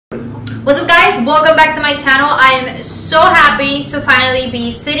What's up guys, welcome back to my channel. I am so happy to finally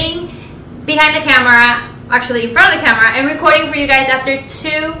be sitting behind the camera, actually in front of the camera, and recording for you guys after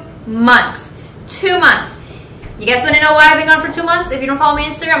 2 months. 2 months. You guys want to know why I've been gone for 2 months? If you don't follow me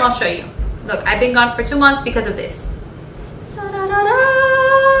on Instagram, I'll show you. Look, I've been gone for 2 months because of this. Da, da, da,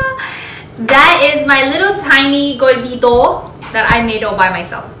 da. That is my little tiny gordito that I made all by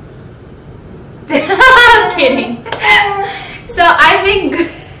myself. I'm kidding. So I've been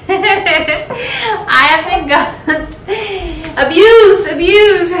I have been gone.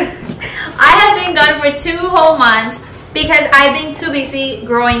 Abuse. I have been gone for 2 whole months because I've been too busy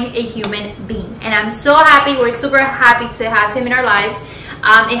growing a human being, and I'm so happy. We're super happy to have him in our lives.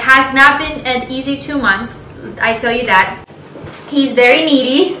 It has not been an easy 2 months, I tell you that. He's very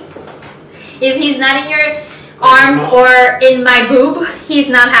needy. If he's not in your arms or in my boob, he's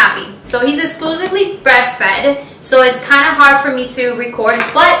not happy. So he's exclusively breastfed, so it's kind of hard for me to record,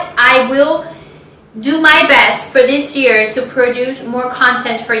 but I will do my best for this year to produce more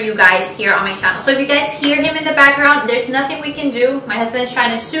content for you guys here on my channel. So if you guys hear him in the background, there's nothing we can do. My husband is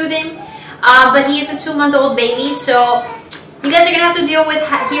trying to soothe him, but he is a 2-month-old baby, so you guys are gonna have to deal with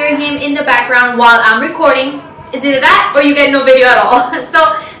hearing him in the background while I'm recording. It's either that or you get no video at all. So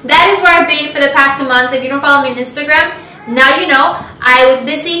that is where I've been for the past 2 months. If you don't follow me on Instagram, now you know. I was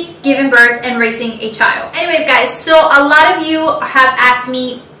busy giving birth and raising a child. Anyways guys, so a lot of you have asked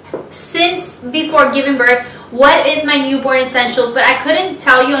me since before giving birth, what is my newborn essentials, but I couldn't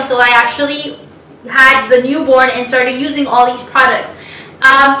tell you until I actually had the newborn and started using all these products.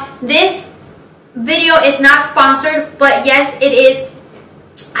 This video is not sponsored, but yes, it is.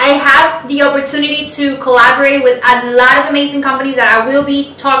 I have the opportunity to collaborate with a lot of amazing companies that I will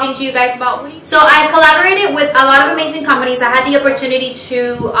be talking to you guys about. So I collaborated with a lot of amazing companies. I had the opportunity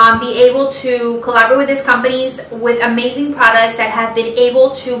to be able to collaborate with these companies with amazing products that have been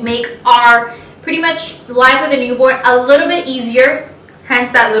able to make our pretty much life with a newborn a little bit easier,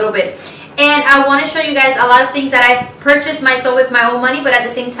 hence that little bit. And I want to show you guys a lot of things that I purchased myself with my own money, but at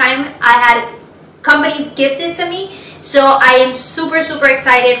the same time I had companies gifted to me. So I am super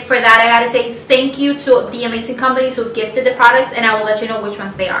excited for that. I gotta say thank you to the amazing companies who've gifted the products, and I will let you know which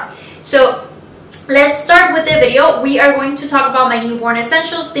ones they are. So let's start with the video. We are going to talk about my newborn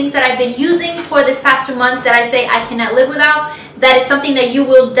essentials, things that I've been using for this past 2 months that I say I cannot live without, that it's something that you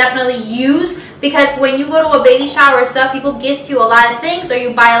will definitely use, because when you go to a baby shower or stuff, people gift you a lot of things or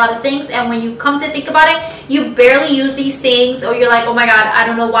you buy a lot of things, and when you come to think about it, you barely use these things, or you're like, oh my god, I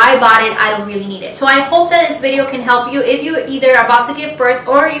don't know why I bought it, I don't really need it. So I hope that this video can help you if you're either about to give birth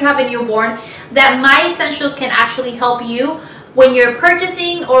or you have a newborn, that my essentials can actually help you when you're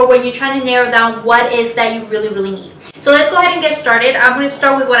purchasing or when you're trying to narrow down what is that you really need. So let's go ahead and get started. I'm going to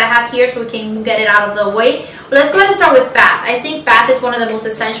start with what I have here so we can get it out of the way. But let's go ahead and start with bath. I think bath is one of the most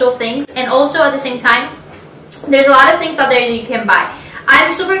essential things, and also at the same time, there's a lot of things out there that you can buy.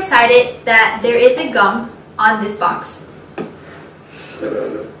 I'm super excited that there is a gum on this box.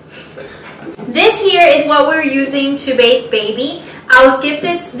 This here is what we're using to bathe baby.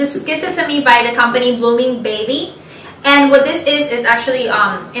 This was gifted to me by the company Blooming Baby, and what this is actually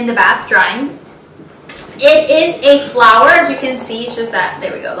in the bath drying. It is a flower, as you can see. It's just that,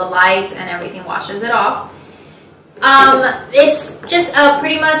 there we go, the light and everything washes it off. It's just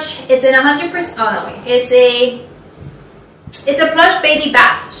pretty much, it's in 100%, oh no wait, it's a plush baby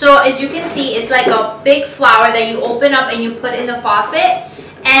bath. So as you can see, it's like a big flower that you open up and you put in the faucet,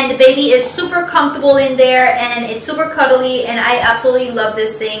 and the baby is super comfortable in there, and it's super cuddly, and I absolutely love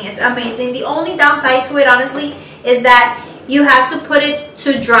this thing. It's amazing. The only downside to it, honestly, is that you have to put it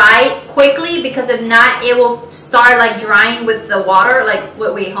to dry quickly, because if not, it will start like drying with the water. Like,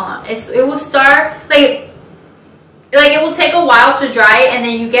 wait, hold on. It will start like it will take a while to dry, and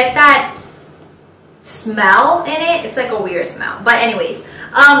then you get that smell in it. It's like a weird smell. But anyways,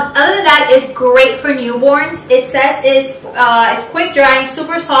 other than that, it's great for newborns. It says it's quick drying,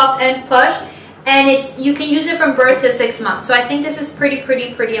 super soft and plush, and you can use it from birth to 6 months. So I think this is pretty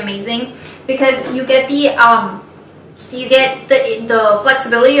amazing, because you get the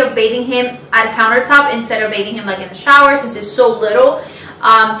flexibility of bathing him at a countertop instead of bathing him like in the shower, since it's so little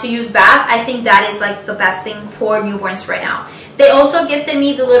to use bath. I think that is like the best thing for newborns right now. They also gifted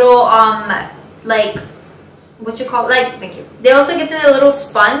me the little like, what you call, like, thank you. They also gifted me a little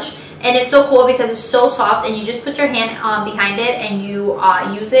sponge, and it's so cool because it's so soft, and you just put your hand behind it and you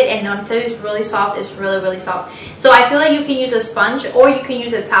use it, and until it's really soft, it's really soft. So I feel like you can use a sponge or you can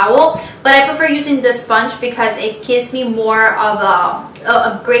use a towel, but I prefer using the sponge because it gives me more of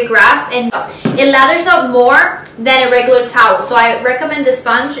a great grasp, and it lathers up more than a regular towel. So I recommend the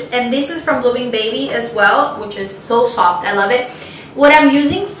sponge, and this is from Blooming Baby as well, which is so soft. I love it. What I'm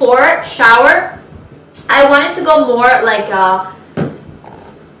using for shower, I wanted to go more like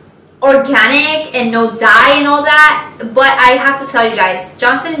organic and no dye and all that, but I have to tell you guys,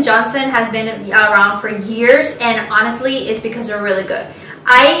 Johnson & Johnson has been around for years, and honestly it's because they're really good.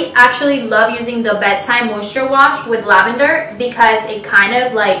 I actually love using the bedtime moisture wash with lavender because it kind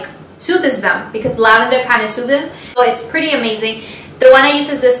of like soothes them, because lavender kind of soothes them, so it's pretty amazing. The one I use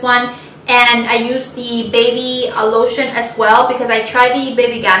is this one, and I use the baby lotion as well because I tried the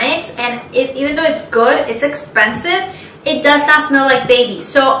Baby Organics, and even though it's good, it's expensive, it does not smell like baby.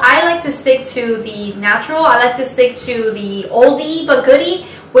 So I like to stick to the natural. I like to stick to the oldie but goodie,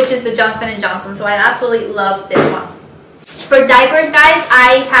 which is the Johnson & Johnson. So I absolutely love this one. For diapers, guys,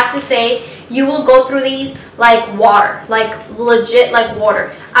 I have to say you will go through these like water, like legit like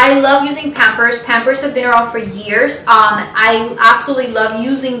water. I love using Pampers. Pampers have been around for years. I absolutely love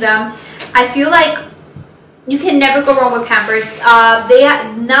using them. I feel like you can never go wrong with Pampers.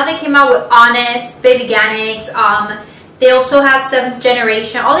 Now they came out with Honest, Baby Organics. They also have 7th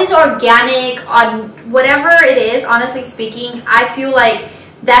generation. All these organic, on whatever it is, honestly speaking, I feel like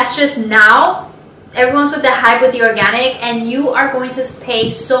that's just now. Everyone's with the hype with the organic, and you are going to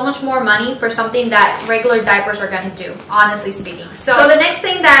pay so much more money for something that regular diapers are going to do, honestly speaking. So the next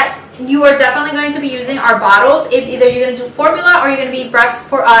thing that you are definitely going to be using are bottles. If either you're going to do formula or you're going to be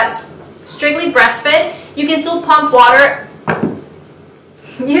strictly breastfed, you can still pump water.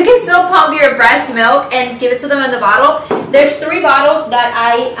 You can still pump your breast milk and give it to them in the bottle. There's 3 bottles that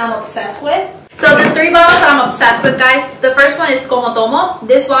I am obsessed with. So the 3 bottles that I'm obsessed with, guys, the first one is Commo Tomo.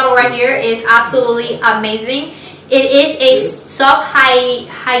 This bottle right here is absolutely amazing. It is a soft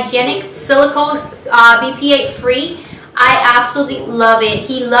hygienic silicone, BPA free. I absolutely love it.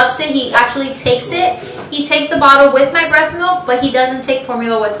 He loves it. He actually takes it. He takes the bottle with my breast milk, but he doesn't take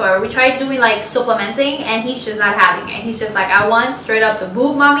formula whatsoever. We tried doing like supplementing, and he's just not having it. He's just like, I want straight up the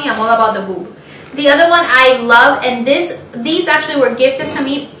boob, mommy. I'm all about the boob. The other one I love, and these actually were gifted to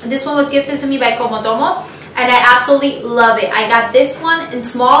me. This one was gifted to me by Commo Tomo, and I absolutely love it. I got this one in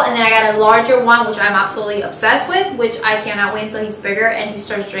small, and then I got a larger one, which I'm absolutely obsessed with, which I cannot wait until he's bigger and he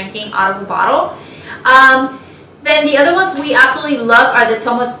starts drinking out of a bottle. Then the other ones we absolutely love are the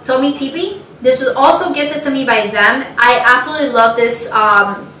Boba Tommee Tippee. This was also gifted to me by them. I absolutely love this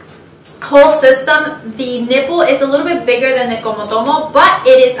whole system. The nipple is a little bit bigger than the Commo Tomo, but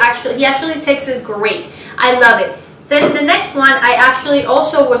it is actually, he actually takes it great. I love it. Then the next one, I actually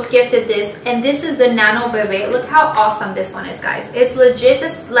also was gifted this, and this is the Nano Bebe. Look how awesome this one is, guys. It's legit,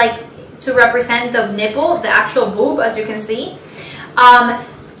 this like to represent the nipple, the actual boob, as you can see.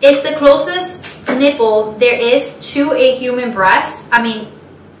 It's the closest nipple there is to a human breast. I mean,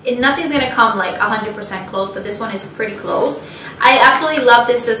 nothing's gonna come like 100% close, but this one is pretty close. I absolutely love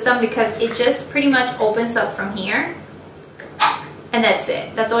this system because it just pretty much opens up from here, and that's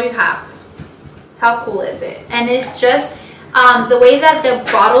it. That's all you have. How cool is it? And it's just the way that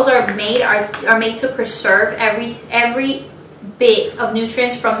the bottles are made to preserve every bit of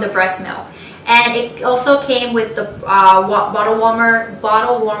nutrients from the breast milk. And it also came with the bottle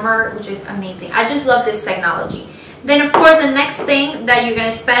warmer, which is amazing. I just love this technology. Then of course the next thing that you're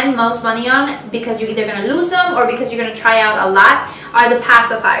going to spend most money on, because you're either going to lose them or because you're going to try out a lot, are the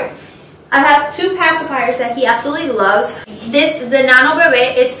pacifiers. I have 2 pacifiers that he absolutely loves. The Nano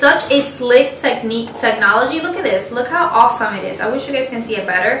Bebe, it's such a slick technology. Look at this. Look how awesome it is. I wish you guys can see it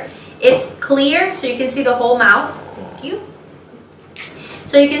better. It's clear, so you can see the whole mouth. Thank you.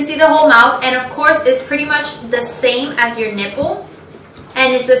 So you can see the whole mouth, and of course it's pretty much the same as your nipple,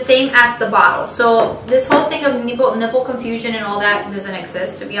 and it's the same as the bottle. So this whole thing of nipple confusion and all that doesn't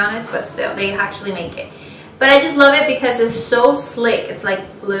exist, to be honest, but still they actually make it. But I just love it because it's so slick. It's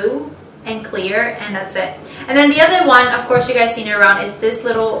like blue and clear, and that's it. And then the other one, of course you guys seen it around, is this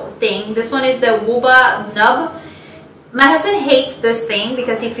little thing. This one is the Wohhooo nub. My husband hates this thing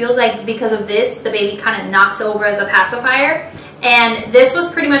because he feels like because of this the baby kind of knocks over the pacifier. And this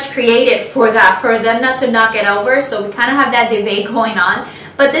was pretty much created for that, for them not to knock it over. So we kind of have that debate going on.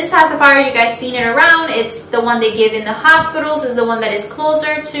 But this pacifier, you guys seen it around. It's the one they give in the hospitals. It's the one that is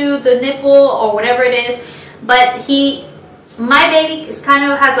closer to the nipple or whatever it is. But my baby is kind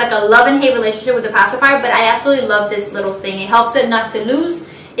of has like a love and hate relationship with the pacifier. But I absolutely love this little thing. It helps it not to lose.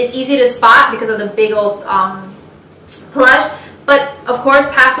 It's easy to spot because of the big old plush. But of course,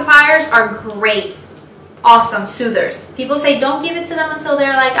 pacifiers are great. Awesome soothers. People say don't give it to them until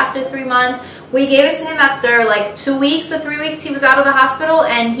they're like after 3 months. We gave it to him after like 2 weeks to 3 weeks. He was out of the hospital,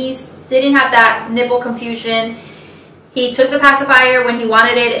 and he didn't have that nipple confusion. He took the pacifier when he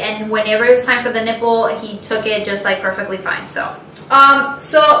wanted it, and whenever it was time for the nipple, he took it just like perfectly fine. So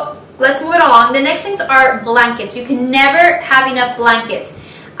let's move it along. The next things are blankets. You can never have enough blankets.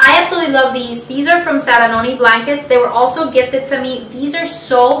 I absolutely love these. These are from Saranoni Blankets. They were also gifted to me. These are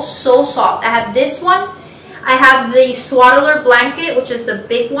so soft. I have this one. I have the swaddler blanket, which is the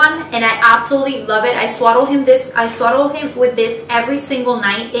big one, and I absolutely love it. I swaddle him with this every single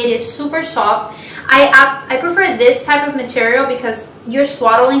night. It is super soft. I prefer this type of material because you're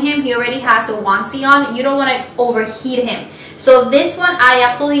swaddling him. He already has a onesie on. You don't want to overheat him. So this one I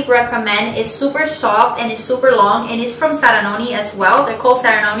absolutely recommend. It's super soft and it's super long, and it's from Saranoni as well. They're called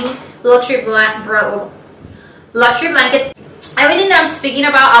Saranoni Luxury Blanket. Everything that I'm speaking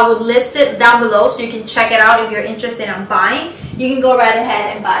about, I will list it down below so you can check it out if you're interested in buying. You can go right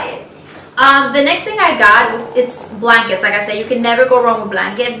ahead and buy it. The next thing I got was, it's blankets. Like I said, you can never go wrong with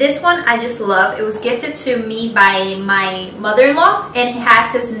blanket. This one I just love. It was gifted to me by my mother-in-law, and it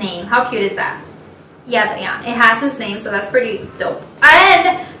has his name. How cute is that? Yeah, it has his name, so that's pretty dope.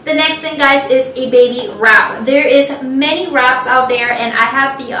 And the next thing, guys, is a baby wrap. There is many wraps out there, and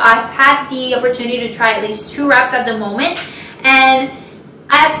I've had the opportunity to try at least 2 wraps at the moment, and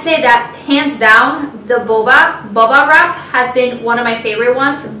I have to say that hands down, the Boba wrap has been one of my favorite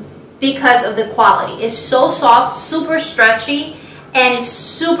ones because of the quality. It's so soft, super stretchy, and it's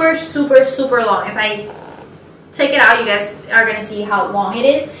super long. If I take it out, you guys are gonna see how long it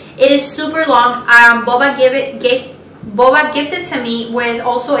is. It is super long. Boba gifted to me with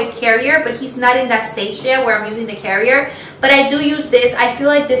also a carrier, but he's not in that stage yet where I'm using the carrier. But I do use this. I feel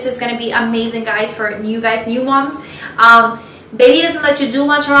like this is going to be amazing, guys, for new moms. Baby doesn't let you do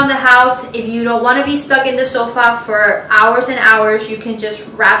much around the house. If you don't want to be stuck in the sofa for hours and hours, you can just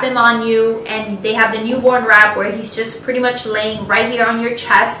wrap him on you. And they have the newborn wrap where he's just pretty much laying right here on your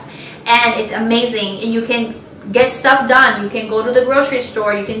chest. And it's amazing. And you can get stuff done. You can go to the grocery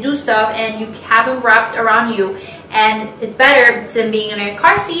store, you can do stuff, and you have them wrapped around you, and it's better than being in a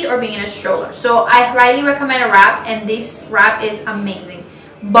car seat or being in a stroller. So I highly recommend a wrap, and this wrap is amazing.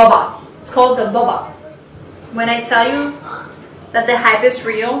 Boba. It's called the Boba. When I tell you that the hype is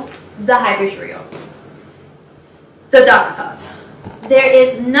real, the hype is real. The Dockatot. There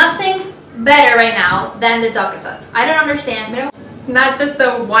is nothing better right now than the Dockatot. I don't understand. Not just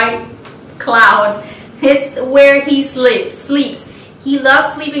the white cloud. It's where he sleeps. He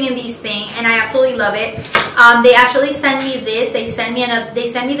loves sleeping in these things, and I absolutely love it. They actually send me this. They send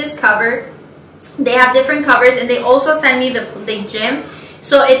me this cover. They have different covers, and they also send me the gym.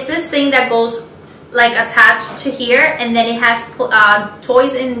 So it's this thing that goes like attached to here, and then it has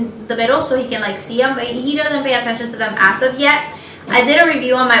toys in the middle so he can like see them. But he doesn't pay attention to them as of yet. I did a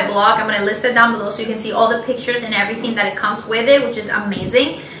review on my blog. I'm gonna list it down below so you can see all the pictures and everything that it comes with it, which is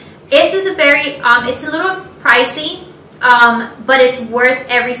amazing. It's a little pricey, but it's worth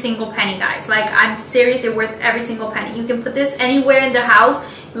every single penny, guys. Like, I'm serious, it's worth every single penny. You can put this anywhere in the house,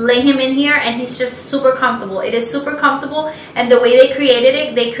 lay him in here, and he's just super comfortable. It is super comfortable, and the way they created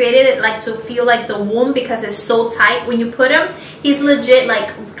it like to feel like the womb because it's so tight. When you put him, he's legit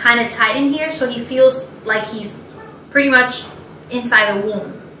like kind of tight in here, so he feels like he's pretty much inside the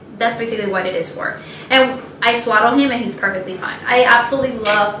womb. That's basically what it is for. And I swaddle him and he's perfectly fine. I absolutely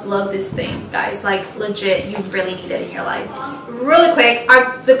love this thing, guys. Like, legit, you really need it in your life. Really quick,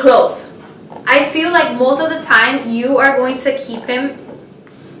 are the clothes. I feel like most of the time you are going to keep him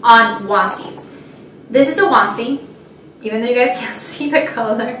on onesies. This is a onesie, even though you guys can't see the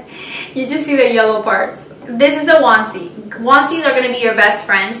color. You just see the yellow parts. This is a onesie. Onesies are going to be your best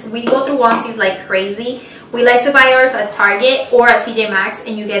friends. We go through onesies like crazy. We like to buy ours at Target or at TJ Maxx,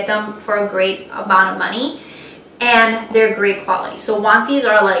 and you get them for a great amount of money, and they're great quality. So onesies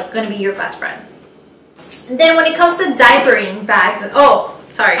are like going to be your best friend. And then when it comes to diapering bags, oh,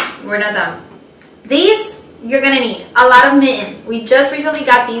 sorry, we're not done. These you're going to need a lot of mittens. We just recently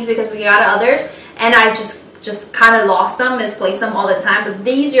got these because we got others, and I just kind of lost them, misplaced them all the time. But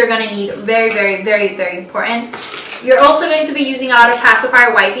these you're going to need. Very important. You're also going to be using a lot of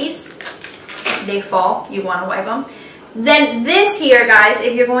pacifier wipes. They fall, you want to wipe them. Then this here, guys,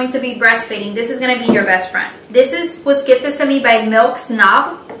 if you're going to be breastfeeding, this is going to be your best friend. This was gifted to me by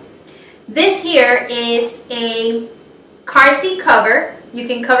Milksnob. This here is a car seat cover. You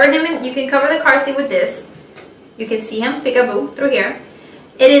can cover him in, you can cover the car seat with this. You can see him peekaboo through here.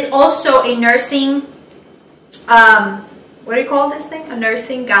 It is also a nursing what do you call this thing? A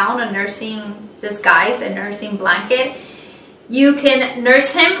nursing gown, a nursing disguise, a nursing blanket. You can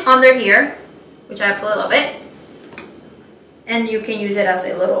nurse him under here, which I absolutely love it, and you can use it as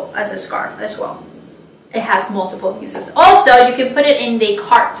a scarf as well. It has multiple uses. Also, you can put it in the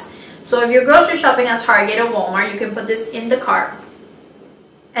cart. So if you're grocery shopping at Target or Walmart, you can put this in the cart,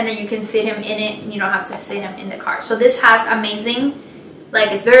 and then you can sit him in it, and you don't have to sit him in the cart. So this has amazing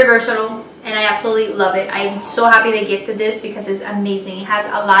Like, it's very versatile and I absolutely love it. I'm so happy they gifted this because it's amazing. It has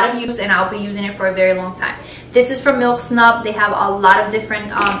a lot of use and I'll be using it for a very long time. This is from Milksnob. They have a lot of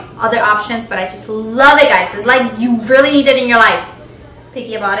different other options, but I just love it, guys. It's like you really need it in your life.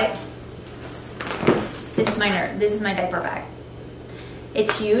 Picky about it. This is my diaper bag.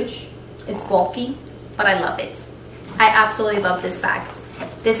 It's huge, it's bulky, but I love it. I absolutely love this bag.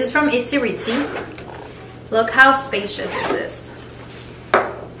 This is from Ritzy. Look how spacious this is.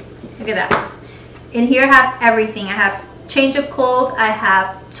 Look at that. In here I have everything. I have change of clothes, I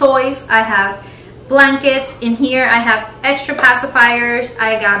have toys, I have blankets. In here I have extra pacifiers,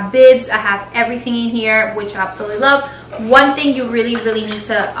 I got bibs, I have everything in here, which I absolutely love. One thing you really need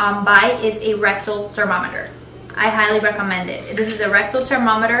to buy is a rectal thermometer. I highly recommend it. This is a rectal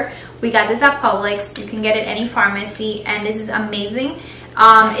thermometer. We got this at Publix. You can get it at any pharmacy, and this is amazing.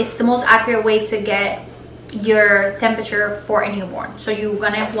 It's the most accurate way to get your temperature for a newborn. So you're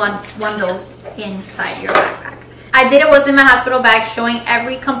gonna want one of those inside your backpack. I did it was in my hospital bag, showing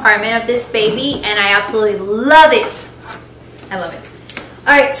every compartment of this baby, and I absolutely love it. I love it.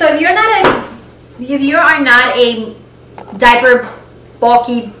 All right, so if you are not a diaper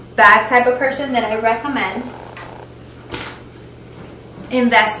bulky bag type of person, then I recommend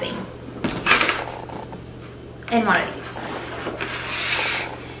investing in one of these.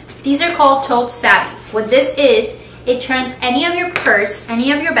 These are called Tote Savvies. What this is, it turns any of your purse,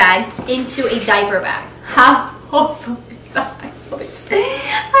 any of your bags into a diaper bag. How awesome is that? I love it.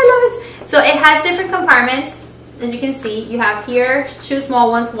 I love it. So it has different compartments. As you can see, you have here 2 small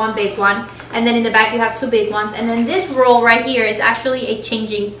ones, 1 big one, and then in the back you have 2 big ones, and then this roll right here is actually a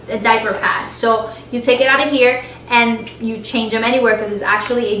diaper pad. So you take it out of here and you change them anywhere because it's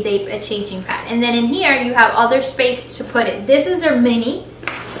actually a changing pad. And then in here you have other space to put it. This is their mini,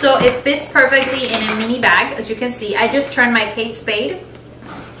 so it fits perfectly in a mini bag. As you can see, I just turned my Kate Spade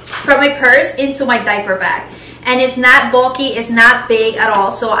from my purse into my diaper bag. And it's not bulky, it's not big at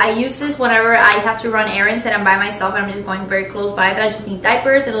all. So I use this whenever I have to run errands and I'm by myself and I'm just going very close by, that I just need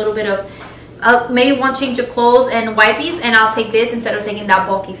diapers and a little bit of maybe 1 change of clothes and wipes, and I'll take this instead of taking that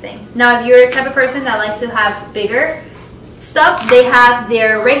bulky thing. Now if you're the type of person that likes to have bigger stuff, they have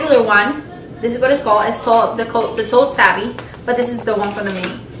their regular one. This is what it's called. It's called the Tote Savvy, but this is the one for the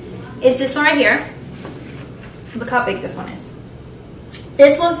mini. It's this one right here. Look how big this one is.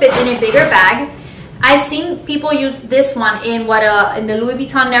 This one fits in a bigger bag. I've seen people use this one in in the Louis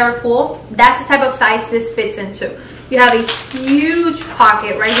Vuitton Never Full. That's the type of size this fits into. You have a huge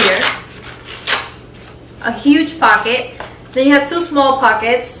pocket right here. A huge pocket. Then you have 2 small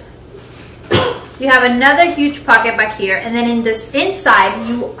pockets. You have another huge pocket back here. And then in this inside,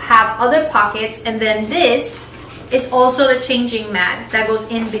 you have other pockets. And then this is also the changing mat that goes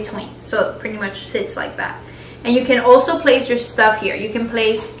in between. So it pretty much sits like that. And you can also place your stuff here. You can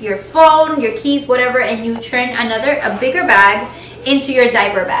place your phone, your keys, whatever, and you turn a bigger bag into your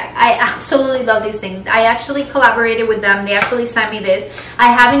diaper bag. I absolutely love these things. I actually collaborated with them. They actually sent me this. I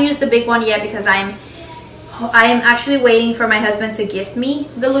haven't used the big one yet because I am actually waiting for my husband to gift me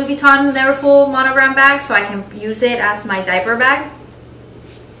the Louis Vuitton Never Full monogram bag so I can use it as my diaper bag.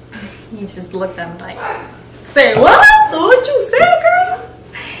 You just looked at me like, say what? What you say, girl?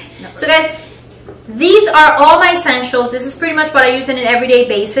 No. So guys, these are all my essentials. This is pretty much what I use on an everyday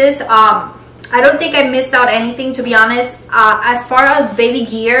basis. I don't think I missed out anything, to be honest. As far as baby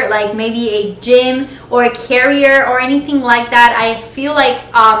gear, like maybe a gym or a carrier or anything like that, I feel like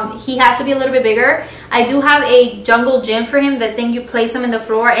he has to be a little bit bigger. I do have a jungle gym for him, the thing you place him in the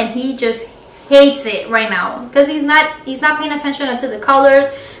floor, and he just hates it right now because he's not paying attention to the colors,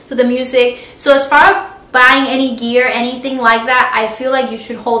 to the music. So as far as buying any gear, anything like that, I feel like you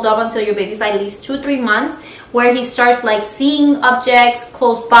should hold up until your baby's at least 2-3 months, where he starts like seeing objects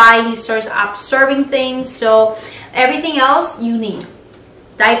close by, he starts observing things. So everything else you need,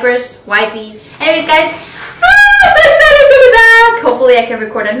 diapers, wipes. Anyways guys, I'm so excited to be back. Hopefully I can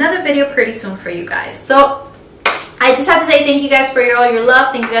record another video pretty soon for you guys. So I just have to say thank you guys for all your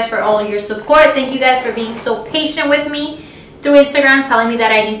love, thank you guys for all your support, thank you guys for being so patient with me through Instagram, telling me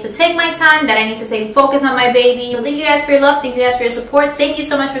that I need to take my time, that I need to stay focused on my baby. So thank you guys for your love, thank you guys for your support, thank you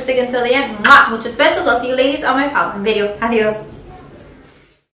so much for sticking until the end. Mwah! Muchos besos. I'll see you ladies on my following video. Adios.